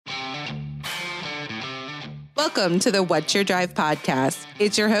Welcome to the What's Your Drive podcast.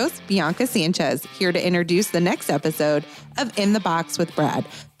 It's your host, Bianca Sanchez, here to introduce the next episode of In the Box with Brad,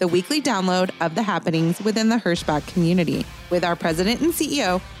 the weekly download of the happenings within the Hirschbach community with our president and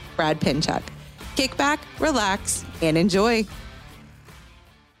CEO, Brad Pinchuk. Kick back, relax, and enjoy.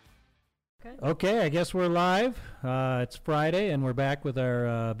 Okay, I guess we're live. It's Friday, and we're back with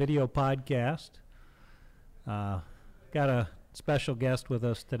our video podcast. Got a special guest with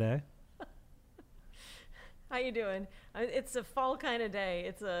us today. How you doing? It's a fall kind of day.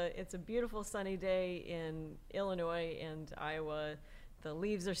 It's a beautiful sunny day in Illinois and Iowa. The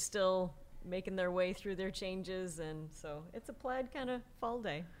leaves are still making their way through their changes, and so it's a plaid kind of fall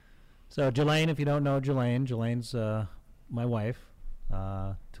day. So Jelaine, if you don't know Jelaine's my wife.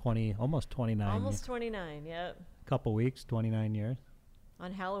 almost 29. Almost 29, yep. Couple weeks, 29 years.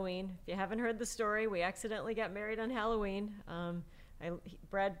 On Halloween. If you haven't heard the story, we accidentally got married on Halloween.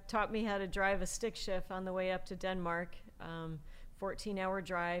 Brad taught me how to drive a stick shift on the way up to Denmark. 14-hour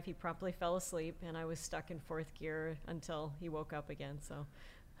drive. He promptly fell asleep, and I was stuck in fourth gear until he woke up again. So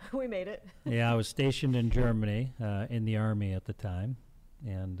we made it. Yeah, I was stationed in Germany in the Army at the time,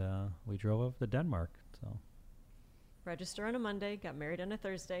 and we drove up to Denmark. So register on a Monday, got married on a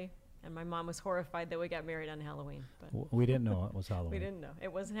Thursday, and my mom was horrified that we got married on Halloween. But we didn't know it was Halloween. We didn't know.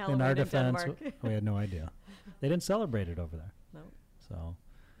 It wasn't Halloween in our in defense, Denmark. We had no idea. They didn't celebrate it over there. No. So,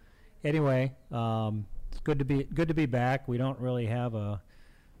 anyway, it's good to be back. We don't really have a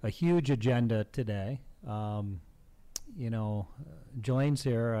huge agenda today. Jelaine's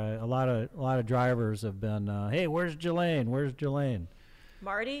here. A lot of drivers have been, hey, where's Jelaine? Where's Jelaine?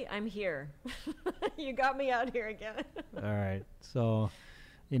 Marty, I'm here. You got me out here again. All right. So,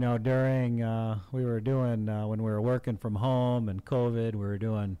 during we were doing when we were working from home and COVID, we were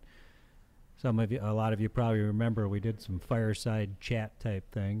doing. A lot of you probably remember we did some fireside chat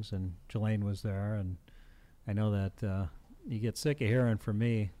type things, and Jelaine was there, and I know that you get sick of hearing from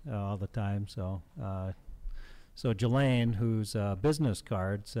me all the time. So Jelaine, whose business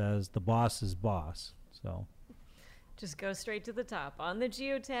card says "the boss is boss," so just go straight to the top on the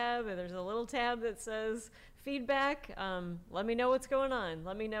Geo tab. And there's a little tab that says feedback. Let me know what's going on.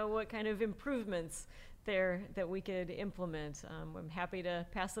 Let me know what kind of improvements there that we could implement. I'm happy to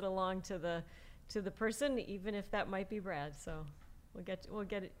pass it along to the person, even if that might be Brad. So we'll get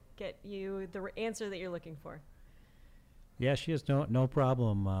you the answer that you're looking for. Yeah, she has no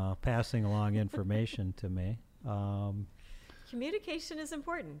problem passing along information to me. Communication is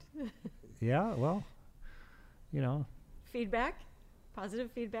important. Yeah, well, feedback,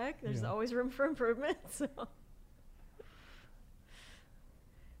 positive feedback. There's always room for improvement. So.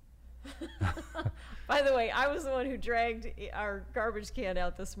 By the way, I was the one who dragged our garbage can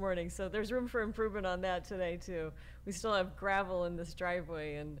out this morning, so there's room for improvement on that today too. We still have gravel in this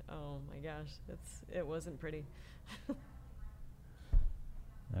driveway, and oh my gosh, it wasn't pretty. All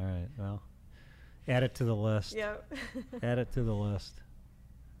right, well, add it to the list. Yep. Add it to the list.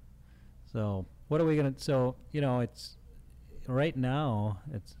 So what are we gonna? So it's right now.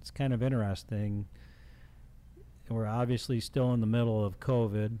 It's kind of interesting. We're obviously still in the middle of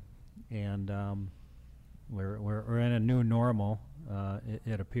COVID. And we're in a new normal,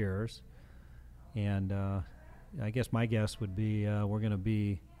 it appears. And I guess my guess would be we're going to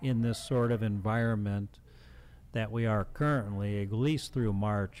be in this sort of environment that we are currently, at least through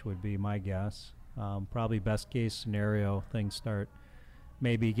March would be my guess. Probably best case scenario, things start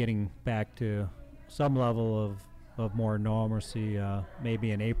maybe getting back to some level of more normalcy,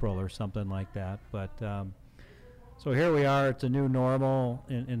 maybe in April or something like that. But so here we are. It's a new normal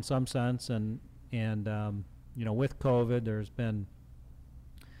in some sense, and with COVID, there's been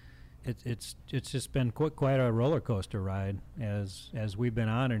it's just been quite a roller coaster ride as we've been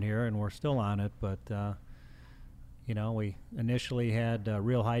on in here, and we're still on it. But we initially had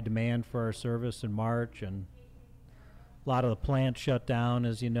real high demand for our service in March, and a lot of the plants shut down,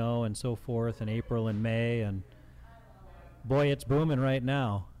 as you know, and so forth in April and May, and boy, it's booming right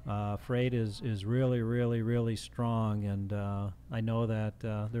now. Freight is really, really, really strong, and I know that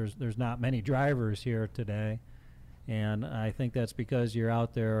there's not many drivers here today, and I think that's because you're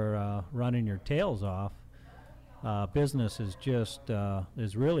out there running your tails off. Business is just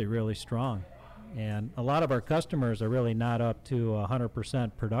is really, really strong, and a lot of our customers are really not up to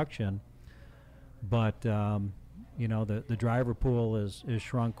 100% production, but the driver pool is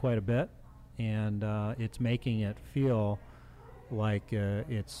shrunk quite a bit, and it's making it feel like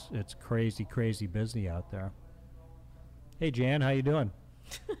it's crazy busy out there. Hey Jan, how you doing?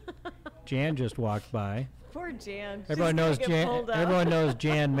 Jan just walked by. Poor Jan. Everyone knows Jan. Everyone knows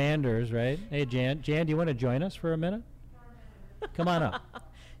Jan Manders, right? Hey Jan, do you want to join us for a minute? Come on up.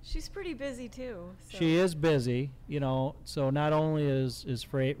 She's pretty busy too. So. She is busy, so not only is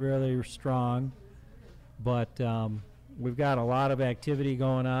freight really strong, but we've got a lot of activity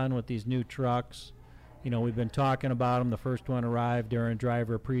going on with these new trucks. We've been talking about them. The first one arrived during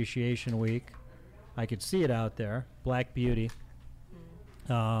Driver Appreciation Week. I could see it out there, Black Beauty.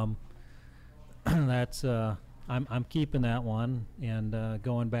 That's I'm keeping that one and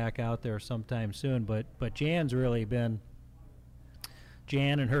going back out there sometime soon. But Jan's really been.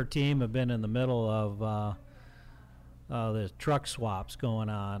 Jan and her team have been in the middle of the truck swaps going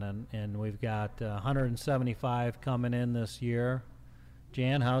on, and we've got 175 coming in this year.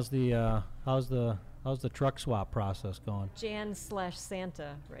 Jan, how's the truck swap process going?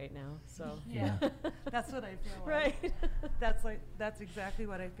 Jan/Santa right now. So yeah. That's what I feel like. Right. That's exactly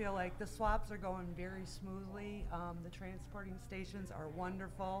what I feel like. The swaps are going very smoothly. The transporting stations are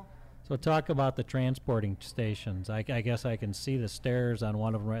wonderful. So talk about the transporting stations. I guess I can see the stairs on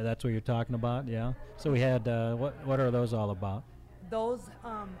one of them. Right? That's what you're talking about, yeah? So we had, what are those all about? Those,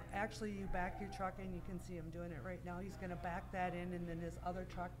 actually you back your truck in, you can see him doing it right now. He's gonna back that in, and then his other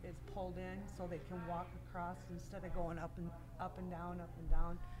truck is pulled in so they can walk across instead of going up and down.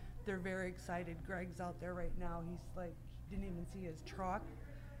 They're very excited. Greg's out there right now. He's like, he didn't even see his truck.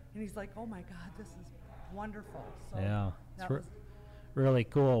 And he's like, oh my God, this is wonderful. So Yeah, that it's really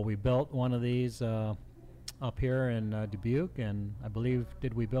cool. We built one of these up here in Dubuque, and I believe,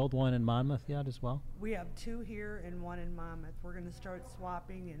 did we build one in Monmouth yet as well? we have 2 here and 1 in Monmouth. We're gonna start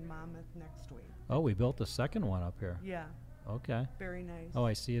swapping in Monmouth next week. Oh, we built a second one up here. Yeah, Okay. very nice. Oh,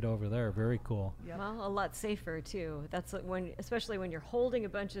 I see it over there. Very cool. Yep. Well, a lot safer too. That's especially when you're holding a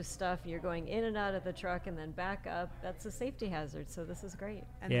bunch of stuff, you're going in and out of the truck and then back up. That's a safety hazard. So this is great.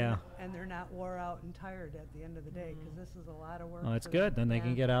 And Yeah. they're not wore out and tired at the end of the day, because this is a lot of work. Oh, that's for good. them. Then they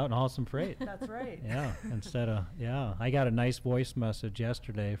can Yeah. get out and haul some freight. That's right. Yeah, I got a nice voice message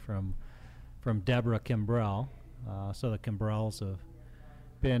yesterday from Deborah Kimbrell. So the Kimbrells have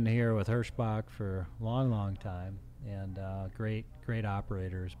been here with Hirschbach for a long time, and great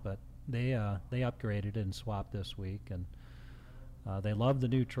operators. But they upgraded and swapped this week, and they love the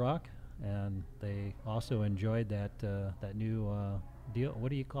new truck, and they also enjoyed that new deal. What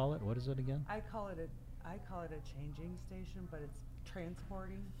do you call it? What is it again? I call it a changing station, but it's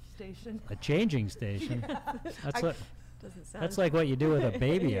transporting station. A changing station. That's what. Doesn't sound. That's like what you do with a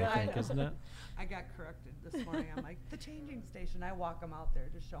baby, Yeah, I think, know. isn't it? I got corrected this morning. I'm like, the changing station. I walk them out there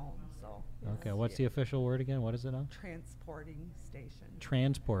to show them. So. Okay, what's the official word again? What is it now? Transporting station.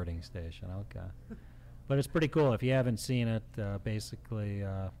 Transporting station, okay. But it's pretty cool. If you haven't seen it, basically,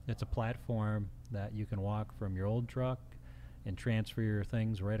 it's a platform that you can walk from your old truck and transfer your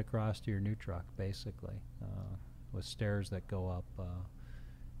things right across to your new truck, basically, with stairs that go up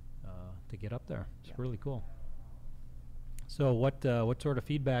to get up there. It's Yep. really cool. So what sort of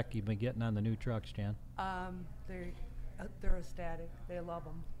feedback you've been getting on the new trucks, Jan? They're ecstatic. They love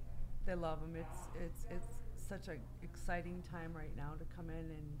them. They love them. It's such an exciting time right now to come in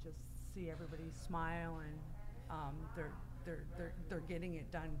and just see everybody smile, and they're getting it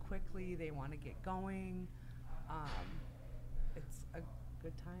done quickly. They want to get going. It's a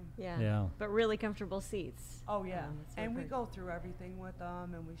good time. Yeah. Yeah. But really comfortable seats. Oh yeah, It's and we perfect. go through everything with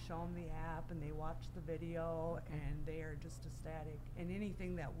them, and we show them the app, and they watch the video, and they are just ecstatic. And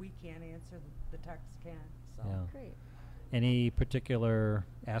anything that we can't answer, the techs can. So. Yeah. Great. Any particular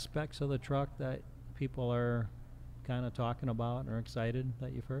aspects of the truck that people are kind of talking about or excited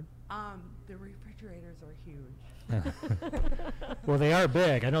that you've heard? The refrigerators are huge. Well, they are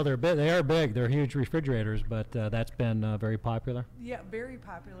big. I know they're big. They are big. They're huge refrigerators, but that's been very popular. Yeah, very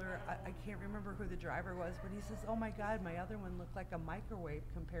popular. I can't remember who the driver was, but he says, "Oh my God, my other one looked like a microwave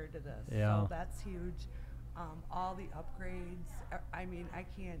compared to this." Yeah. So that's huge. All the upgrades. I mean, I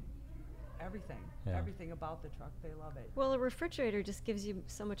can't. Yeah. Everything about the truck, they love it. Well, a refrigerator just gives you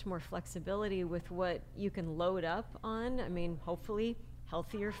so much more flexibility with what you can load up on. I mean, hopefully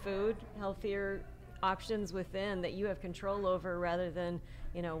healthier food, healthier options within that you have control over rather than,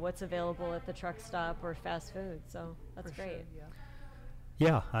 what's available at the truck stop or fast food. So that's For great. Sure,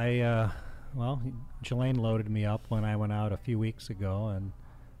 yeah. Yeah, Jelaine loaded me up when I went out a few weeks ago, and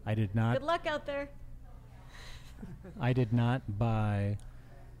I did not. Good luck out there. I did not buy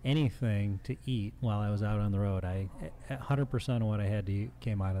anything to eat while I was out on the road. 100% of what I had to eat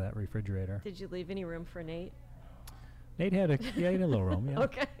came out of that refrigerator. Did you leave any room for Nate? Nate had a little room. Yeah.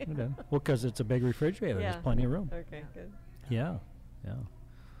 Okay. He did. Well, because it's a big refrigerator, Yeah. there's plenty of room. Okay, good. Yeah.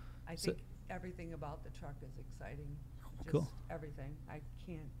 I So- think everything about the truck is exciting. Just Cool. everything. I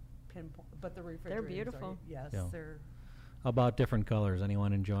can't pinpoint, but the refrigerators beautiful. Are, yes, Yeah. they're About different colors.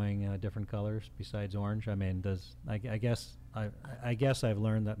 Anyone enjoying different colors besides orange? I mean, I guess I've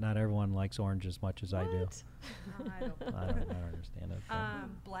learned that not everyone likes orange as much as I do. What? I don't. I don't understand it.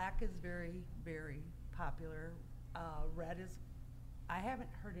 Black is very, very popular. Red is, I haven't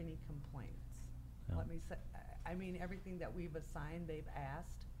heard any complaints. Yeah. Let me say, I mean, everything that we've assigned, they've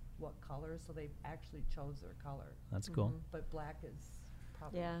asked what color, so they've actually chose their color. That's cool. But black is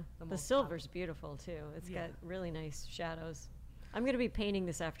probably Yeah, the the most silver's beautiful too. It's Yeah. got really nice shadows. I'm going to be painting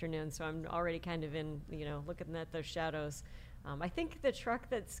this afternoon, so I'm already kind of in, looking at those shadows. I think the truck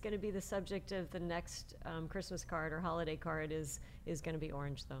that's going to be the subject of the next Christmas card or holiday card is going to be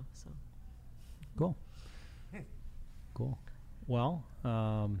orange, though. So Cool. Cool. Well,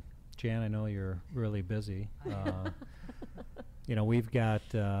 Jan, I know you're really busy. We've got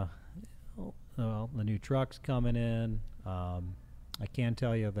the new trucks coming in. I can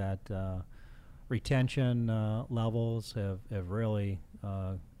tell you that retention levels have really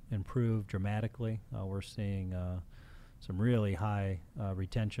improved dramatically. We're seeing some really high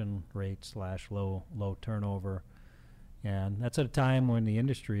retention rates / low turnover. And that's at a time when the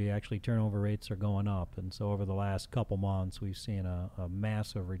industry actually turnover rates are going up. And so over the last couple months, we've seen a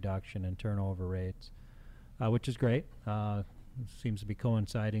massive reduction in turnover rates, which is great. Seems to be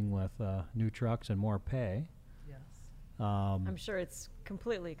coinciding with new trucks and more pay. Yes. I'm sure it's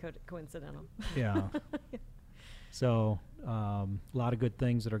completely coincidental. Yeah. So a lot of good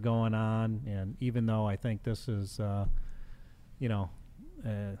things that are going on. And even though I think this is,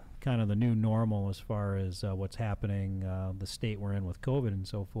 kind of the new normal as far as what's happening, the state we're in with COVID and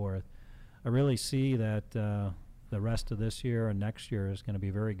so forth, I really see that the rest of this year and next year is going to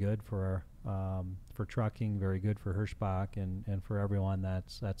be very good for trucking, very good for Hirschbach, and for everyone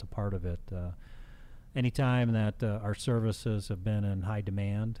that's a part of it. Anytime that our services have been in high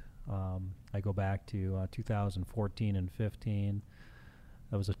demand, I go back to 2014 and 15.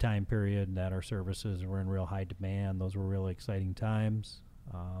 That was a time period that our services were in real high demand. Those were really exciting times.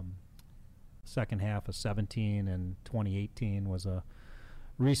 Second half of 17 and 2018 was a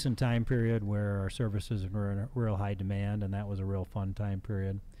recent time period where our services were in a real high demand, and that was a real fun time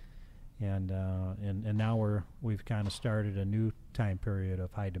period. And now we've kind of started a new time period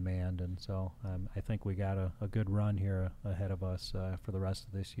of high demand, and so I think we got a good run here ahead of us for the rest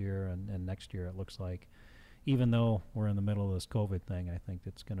of this year and next year. It looks like, even though we're in the middle of this COVID thing, I think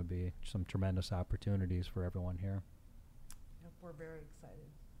it's going to be some tremendous opportunities for everyone here. Yep, we're very excited.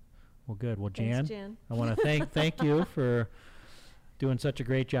 Well, good. Well, Thanks, Jan. I want to thank you for doing such a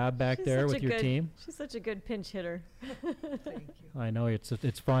great job back She's there such with a your good- team. She's such a good pinch hitter. Thank you. I know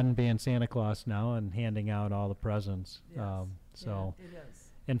it's fun being Santa Claus now and handing out all the presents. Yes. So, It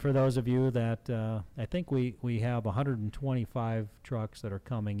is. and for those of you that I think we have 125 trucks that are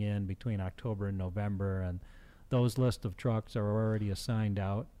coming in between October and November, and those list of trucks are already assigned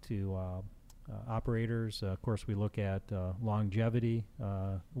out to operators. Of course, we look at longevity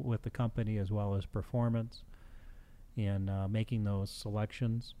with the company as well as performance in making those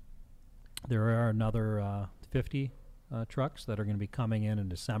selections. There are another 50 trucks that are going to be coming in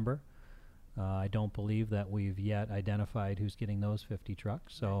December. I don't believe that we've yet identified who's getting those 50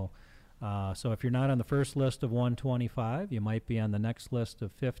 trucks. So, so if you're not on the first list of 125, you might be on the next list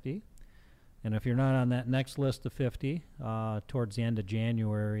of 50. And if you're not on that next list of 50, towards the end of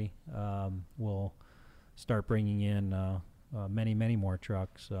January, we'll start bringing in many more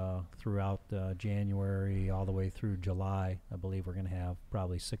trucks throughout January all the way through July. I believe we're going to have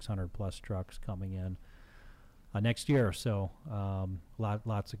probably 600 plus trucks coming in next year. So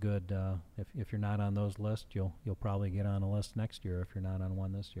lots of good. If you're not on those lists, you'll probably get on a list next year if you're not on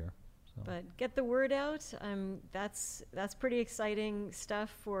one this year. So. But get the word out. That's pretty exciting stuff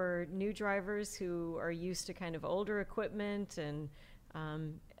for new drivers who are used to kind of older equipment, and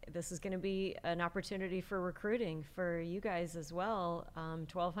this is going to be an opportunity for recruiting for you guys as well.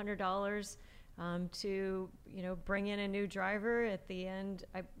 $1,200 to bring in a new driver at the end.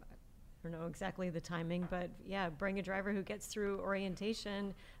 I don't know exactly the timing, but yeah, bring a driver who gets through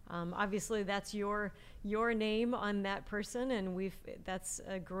orientation. Obviously, that's your name on that person, and that's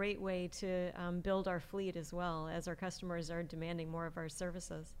a great way to build our fleet as well, as our customers are demanding more of our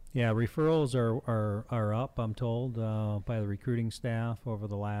services. Yeah, referrals are up, I'm told, by the recruiting staff over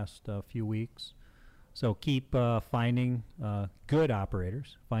the last few weeks. So keep finding good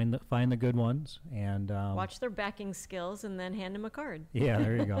operators. Find the good ones, and watch their backing skills, and then hand them a card. Yeah,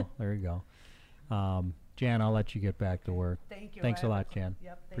 there you go. There you go. Jan, I'll let you get back to work. Thank you. Thanks a lot, Jan.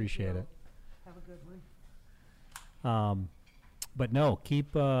 Yep, thank Appreciate you. it. Have a good one. But no,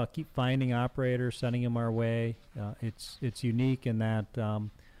 keep finding operators, sending them our way. It's unique in that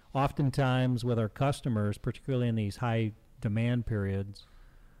oftentimes with our customers, particularly in these high demand periods,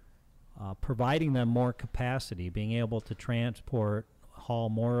 providing them more capacity, being able to haul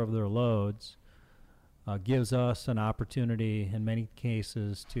more of their loads, gives us an opportunity in many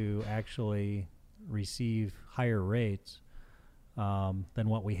cases to actually receive higher rates than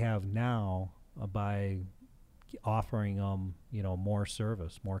what we have now by offering them, more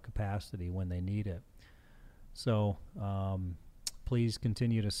service, more capacity when they need it. So please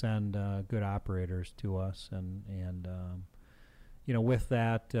continue to send good operators to us, and with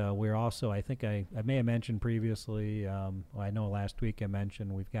that, we're also, I think I may have mentioned previously, I know last week I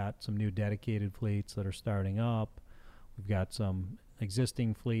mentioned we've got some new dedicated fleets that are starting up. We've got some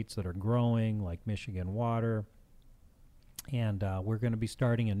existing fleets that are growing, like Michigan Water. And we're going to be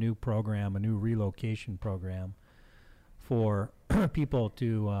starting a new program, a new relocation program for people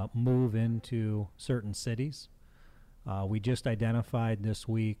to move into certain cities. We just identified this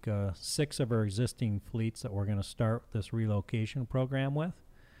week 6 of our existing fleets that we're going to start this relocation program with.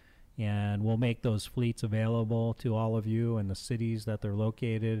 And we'll make those fleets available to all of you in the cities that they're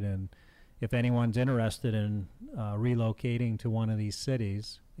located. And if anyone's interested in relocating to one of these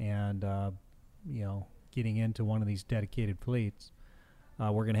cities and, getting into one of these dedicated fleets,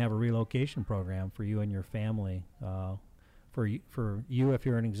 we're going to have a relocation program for you and your family. For you, if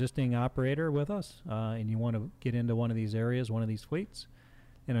you're an existing operator with us and you want to get into one of these areas, one of these fleets,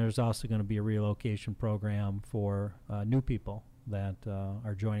 and there's also going to be a relocation program for new people that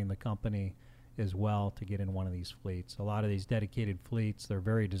are joining the company as well to get in one of these fleets. A lot of these dedicated fleets, they're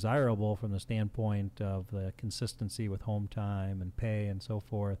very desirable from the standpoint of the consistency with home time and pay and so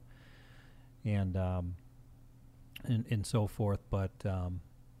forth. And so forth, but it's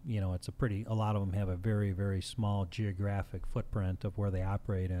a lot of them have a very, very small geographic footprint of where they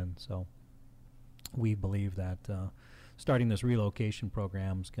operate in. So we believe that starting this relocation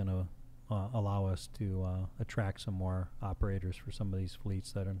program is going to allow us to attract some more operators for some of these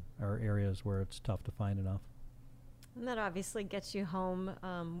fleets that are areas where it's tough to find enough. And that obviously gets you home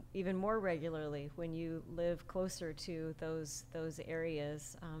even more regularly when you live closer to those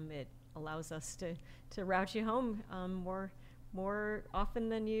areas. It allows us to route you home more often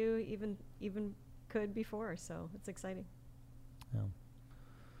than you even could before. So it's exciting. Yeah.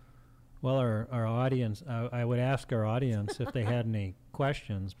 Well, our audience, I would ask our audience if they had any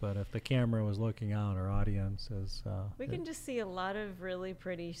questions, but if the camera was looking out, our audience is... we can just see a lot of really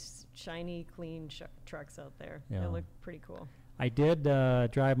pretty, shiny, clean trucks out there. Yeah. They look pretty cool. I did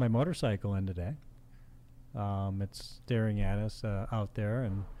drive my motorcycle in today. It's staring at us out there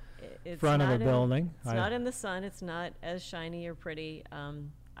in front of the building. It's not in the sun. It's not as shiny or pretty.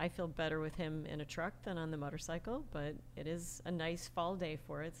 I feel better with him in a truck than on the motorcycle, but it is a nice fall day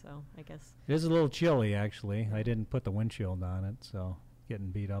for it, so I guess. It is a little chilly, actually. I didn't put the windshield on it, so getting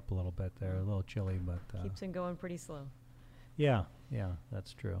beat up a little bit there. A little chilly, but... keeps him going pretty slow. Yeah,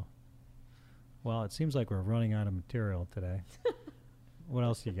 that's true. Well, it seems like we're running out of material today. What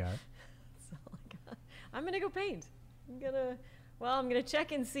else you got? That's all I got. I'm going to go paint. I'm going to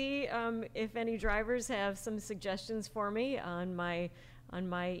check and see if any drivers have some suggestions for me on my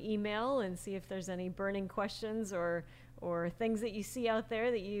email, and see if there's any burning questions or things that you see out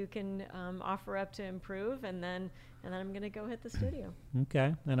there that you can offer up to improve, and then I'm going to go hit the studio.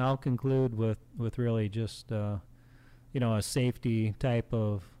 Okay, and I'll conclude with really just a safety type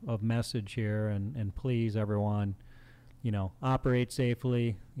of message here, and please everyone, operate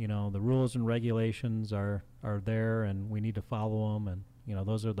safely. The rules and regulations are there, and we need to follow them, and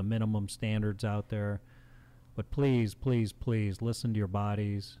those are the minimum standards out there. But please, please, please listen to your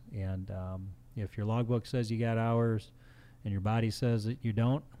bodies, and if your logbook says you got hours and your body says that you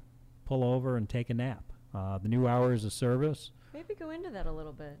don't, pull over and take a nap. The new hours of service. Maybe go into that a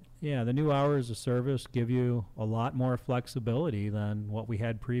little bit. Yeah, the new hours of service give you a lot more flexibility than what we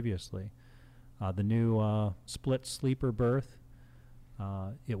had previously. The new split sleeper berth,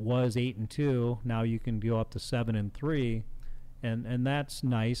 it was 8 and 2. Now you can go up to 7 and 3. And that's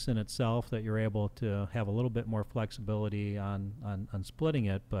nice in itself that you're able to have a little bit more flexibility on splitting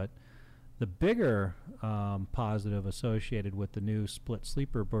it. But the bigger positive associated with the new split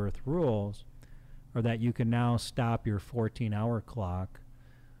sleeper berth rules are that you can now stop your 14-hour clock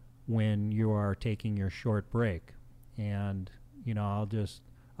when you are taking your short break. And,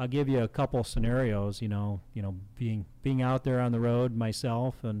 I'll give you a couple scenarios, being out there on the road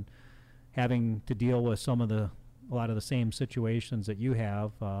myself and having to deal with a lot of the same situations that you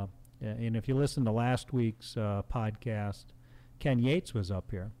have. And if you listen to last week's podcast, Ken Yates was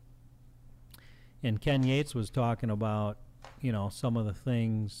up here. And Ken Yates was talking about, some of the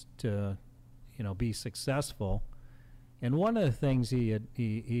things to, be successful. And one of the things he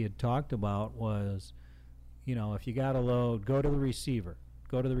had talked about was, if you got a load, go to the receiver.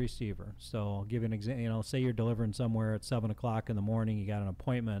 Go to the receiver. So I'll give you an example. Say you're delivering somewhere at 7 o'clock in the morning. You got an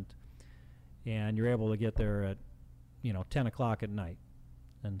appointment, and you're able to get there at 10 o'clock at night.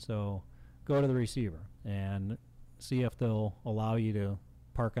 And so go to the receiver and see if they'll allow you to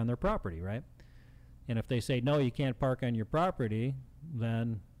park on their property, right? And if they say, no, you can't park on your property,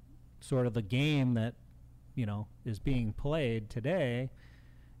 then sort of the game that, is being played today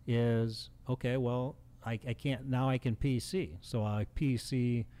is, okay, well, I can't, now I can PC. So I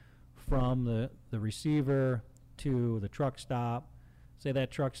PC from the receiver to the truck stop. Say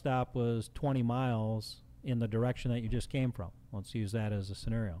that truck stop was 20 miles in the direction that you just came from. Let's use that as a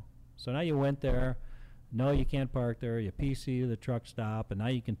scenario. So now you went there. No, you can't park there. You PC to the truck stop, and now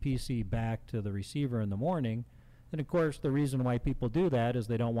you can PC back to the receiver in the morning. And, of course, the reason why people do that is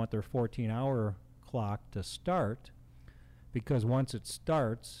they don't want their 14-hour clock to start, because once it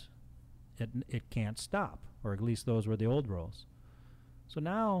starts, it can't stop, or at least those were the old rules. So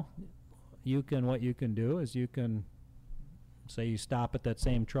now what you can do is you can say you stop at that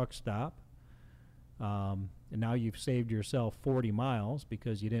same truck stop, and now you've saved yourself 40 miles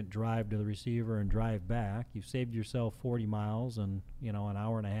because you didn't drive to the receiver and drive back. You've saved yourself 40 miles and, an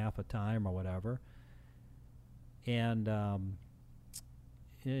hour and a half of time or whatever. And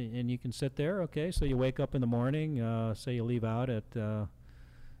you can sit there, okay, so you wake up in the morning, say you leave out at,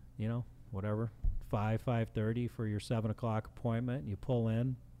 5:30 for your 7 o'clock appointment, and you pull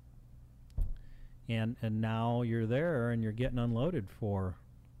in, and now you're there and you're getting unloaded for,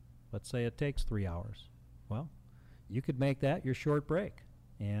 let's say it takes 3 hours. Well, you could make that your short break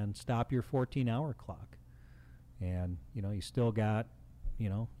and stop your 14-hour clock. And, you still got,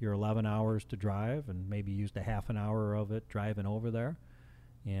 your 11 hours to drive, and maybe used a half an hour of it driving over there.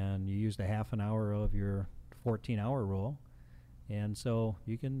 And you used a half an hour of your 14-hour rule. And so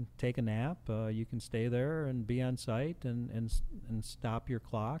you can take a nap, you can stay there and be on site and stop your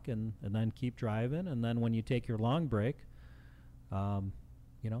clock and then keep driving. And then when you take your long break,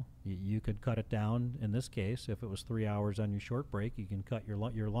 you could cut it down. In this case, if it was 3 hours on your short break, you can cut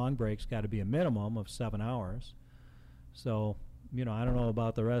your long break's got to be a minimum of 7 hours. So, I don't know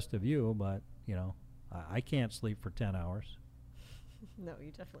about the rest of you, but, I can't sleep for 10 hours. No, you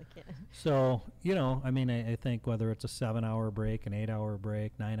definitely can't. So, I think whether it's a 7-hour break, an 8-hour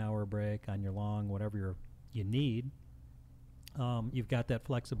break, 9-hour break on your long, whatever you need, you've got that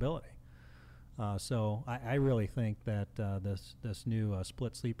flexibility. So I really think that this new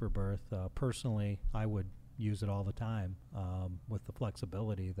split sleeper berth, personally, I would use it all the time with the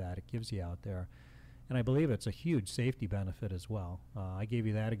flexibility that it gives you out there. And I believe it's a huge safety benefit as well. I gave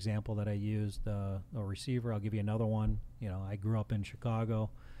you that example that I used, a receiver. I'll give you another one. I grew up in Chicago,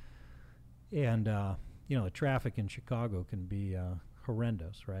 and, the traffic in Chicago can be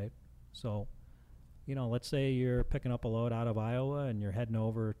horrendous, right? So, let's say you're picking up a load out of Iowa and you're heading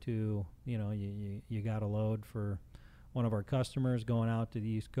over to, you got a load for one of our customers going out to the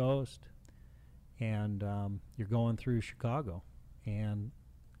East Coast, and you're going through Chicago. And,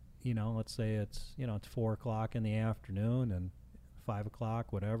 let's say it's 4 o'clock in the afternoon and 5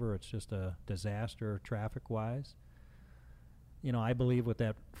 o'clock, whatever. It's just a disaster traffic-wise. I believe with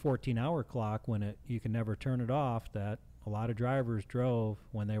that 14-hour clock, when you can never turn it off, that a lot of drivers drove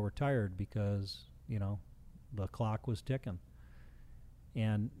when they were tired because the clock was ticking.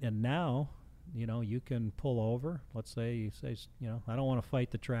 And now, you can pull over. Let's say you say, I don't want to fight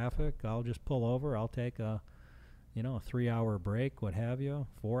the traffic. I'll just pull over. I'll take a 3-hour break, what have you,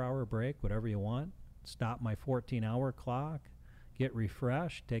 4-hour break, whatever you want. Stop my 14-hour clock, get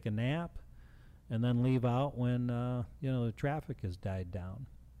refreshed, take a nap, and then leave out when, the traffic has died down.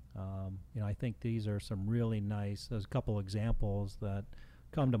 I think these are some really nice, there's a couple examples that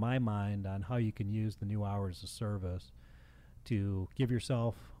come to my mind on how you can use the new hours of service to give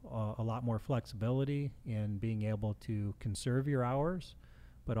yourself a lot more flexibility in being able to conserve your hours,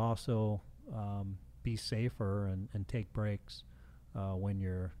 but also be safer and take breaks when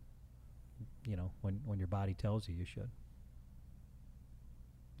you're, when your body tells you should.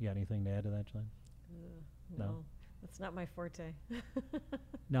 You got anything to add to that, Glenn? No, that's not my forte.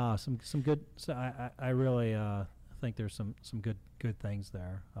 No, some good. So I really think there's some good things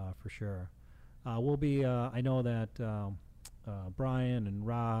there for sure. We'll be. I know that Brian and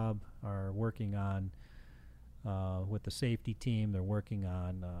Rob are working on with the safety team. They're working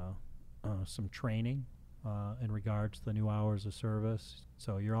on some training in regards to the new hours of service.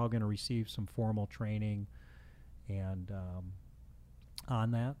 So you're all going to receive some formal training and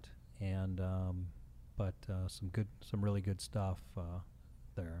on that, and but some really good stuff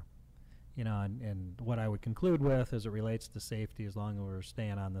there. And what I would conclude with as it relates to safety, as long as we're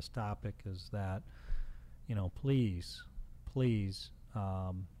staying on this topic, is that, please, please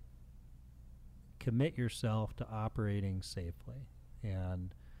commit yourself to operating safely.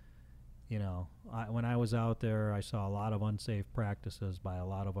 And when I was out there, I saw a lot of unsafe practices by a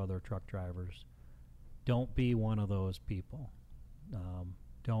lot of other truck drivers. Don't be one of those people.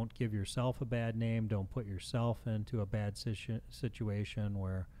 Don't give yourself a bad name. Don't put yourself into a bad situation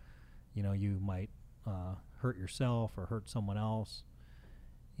where, you might hurt yourself or hurt someone else.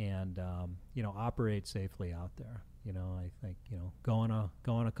 And, operate safely out there. I think, going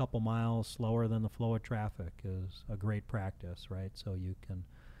a couple miles slower than the flow of traffic is a great practice, right? So you can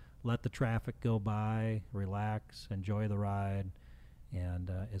let the traffic go by, relax, enjoy the ride,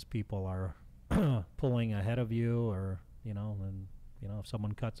 and as people are pulling ahead of you, or if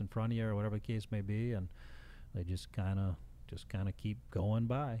someone cuts in front of you or whatever the case may be, and they just kind of keep going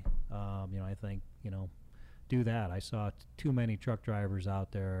by. I think do that. I saw too many truck drivers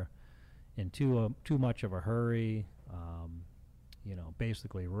out there in too much of a hurry.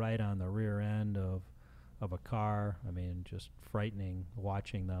 Basically right on the rear end of a car. I mean, just frightening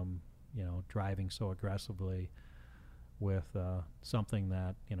watching them, driving so aggressively with something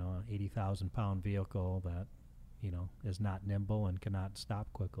that, an 80,000 pound vehicle that, is not nimble and cannot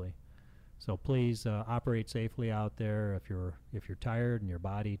stop quickly. So please operate safely out there. If you're tired and your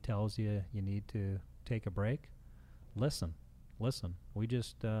body tells you you need to take a break, listen. We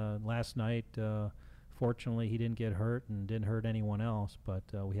just, last night, fortunately, he didn't get hurt and didn't hurt anyone else, but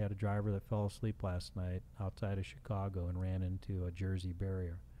we had a driver that fell asleep last night outside of Chicago and ran into a Jersey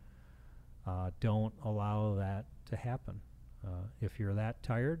barrier. Don't allow that to happen. If you're that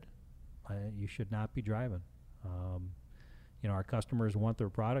tired, you should not be driving. Our customers want their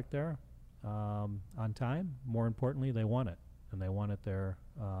product there on time. More importantly, they want it, and they want it there,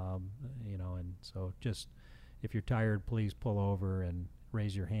 and so just, if you're tired, please pull over and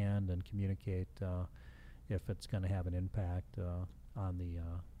raise your hand and communicate if it's going to have an impact on the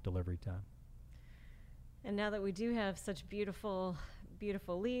delivery time. And now that we do have such beautiful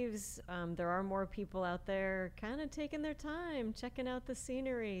leaves, there are more people out there kind of taking their time, checking out the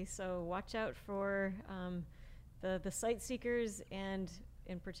scenery. So watch out for the sight seekers and,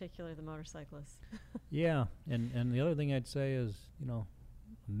 in particular, the motorcyclists. Yeah, and the other thing I'd say is,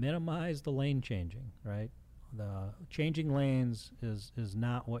 minimize the lane changing, right? The changing lanes is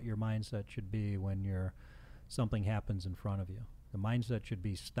not what your mindset should be when something happens in front of you. The mindset should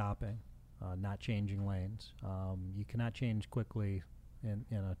be stopping, not changing lanes. You cannot change quickly in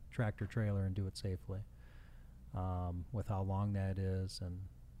a tractor trailer and do it safely, with how long that is, and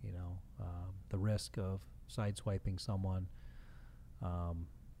the risk of sideswiping someone,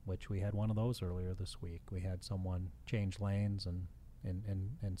 which we had one of those earlier this week. We had someone change lanes and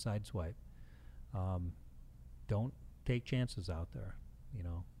sideswipe. Don't take chances out there,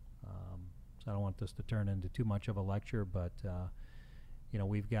 so I don't want this to turn into too much of a lecture, but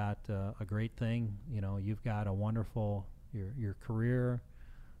we've got a great thing. You've got a wonderful your career.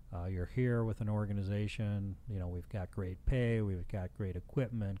 You're here with an organization. We've got great pay. We've got great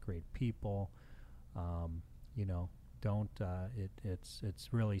equipment, great people. It's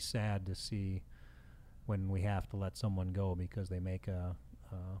really sad to see when we have to let someone go because they make a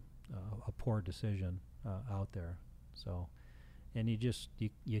poor decision out there. So, and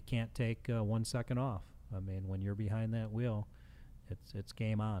you can't take 1 second off. I mean, when you're behind that wheel, it's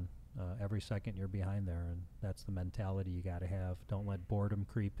game on. Every second you're behind there, and that's the mentality you got to have. Don't let boredom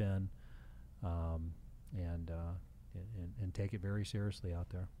creep in, and take it very seriously out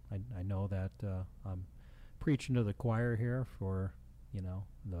there. I know that I'm preaching to the choir here for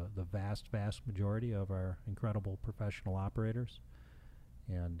the vast majority of our incredible professional operators,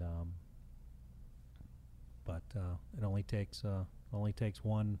 and but it only takes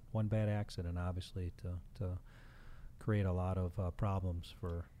one bad accident, obviously, to create a lot of problems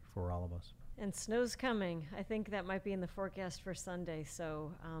for all of us. And snow's coming. I think that might be in the forecast for Sunday.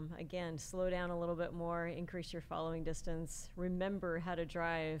 So again, slow down a little bit more, increase your following distance. Remember how to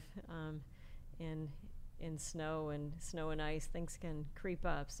drive in snow and ice. Things can creep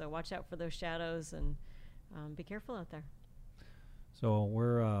up. So watch out for those shadows and be careful out there. So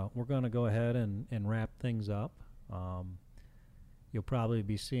we're going to go ahead and wrap things up. You'll probably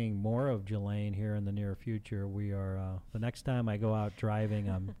be seeing more of Jelaine here in the near future. We are the next time I go out driving,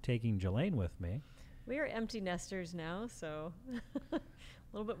 I'm taking Jelaine with me. We are empty nesters now, so a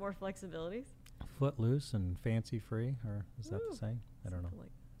little bit more flexibility. Footloose and fancy free, or is that the saying? I don't know.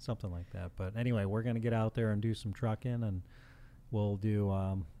 Something like that. But anyway, we're going to get out there and do some trucking, and we'll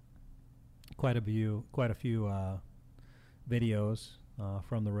do quite a few videos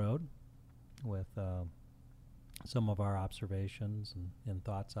from the road with some of our observations and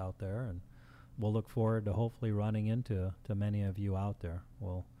thoughts out there, and we'll look forward to hopefully running into many of you out there.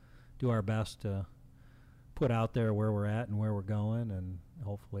 We'll do our best to put out there where we're at and where we're going, and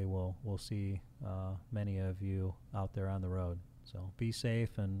hopefully we'll see many of you out there on the road. So be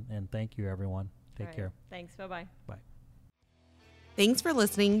safe, and thank you, everyone. Take All right. care. Thanks. Bye-bye. Bye. Thanks for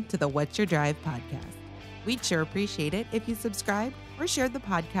listening to the What's Your Drive podcast. We'd sure appreciate it if you subscribed or shared the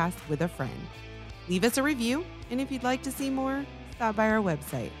podcast with a friend. Leave us a review, and if you'd like to see more, stop by our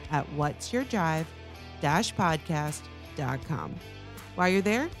website at whatsyourdrive-podcast.com. While you're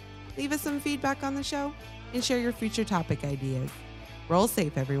there, leave us some feedback on the show and share your future topic ideas. Roll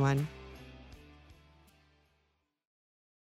safe, everyone.